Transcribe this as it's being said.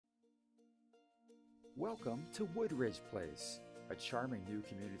Welcome to Woodridge Place, a charming new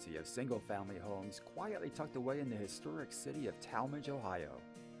community of single-family homes quietly tucked away in the historic city of Tallmadge, Ohio.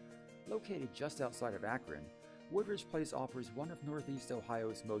 Located just outside of Akron, Woodridge Place offers one of Northeast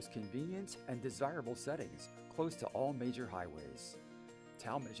Ohio's most convenient and desirable settings, close to all major highways.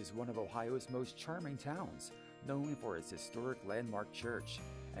 Tallmadge is one of Ohio's most charming towns, known for its historic landmark church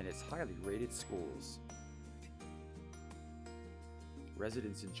and its highly rated schools.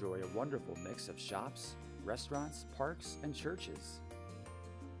 Residents enjoy a wonderful mix of shops, restaurants, parks, and churches.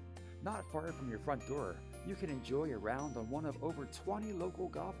 Not far from your front door, you can enjoy a round on one of over 20 local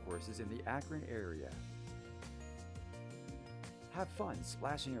golf courses in the Akron area. Have fun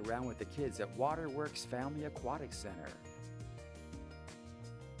splashing around with the kids at Waterworks Family Aquatic Center.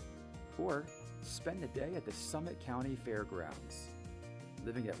 Or spend the day at the Summit County Fairgrounds.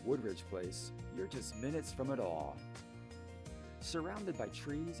 Living at Woodridge Place, you're just minutes from it all. Surrounded by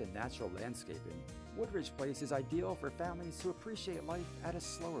trees and natural landscaping, Woodridge Place is ideal for families who appreciate life at a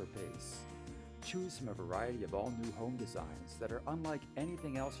slower pace. Choose from a variety of all-new home designs that are unlike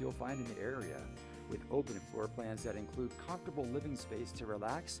anything else you'll find in the area, with open floor plans that include comfortable living space to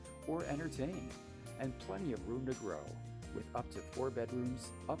relax or entertain, and plenty of room to grow, with up to 4 bedrooms,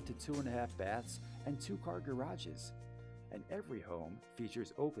 up to 2.5 baths, and 2-car garages. And every home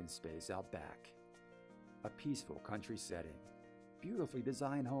features open space out back. A peaceful country setting, beautifully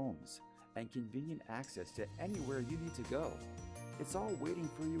designed homes, and convenient access to anywhere you need to go. It's all waiting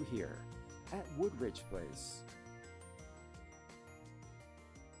for you here at Woodridge Place.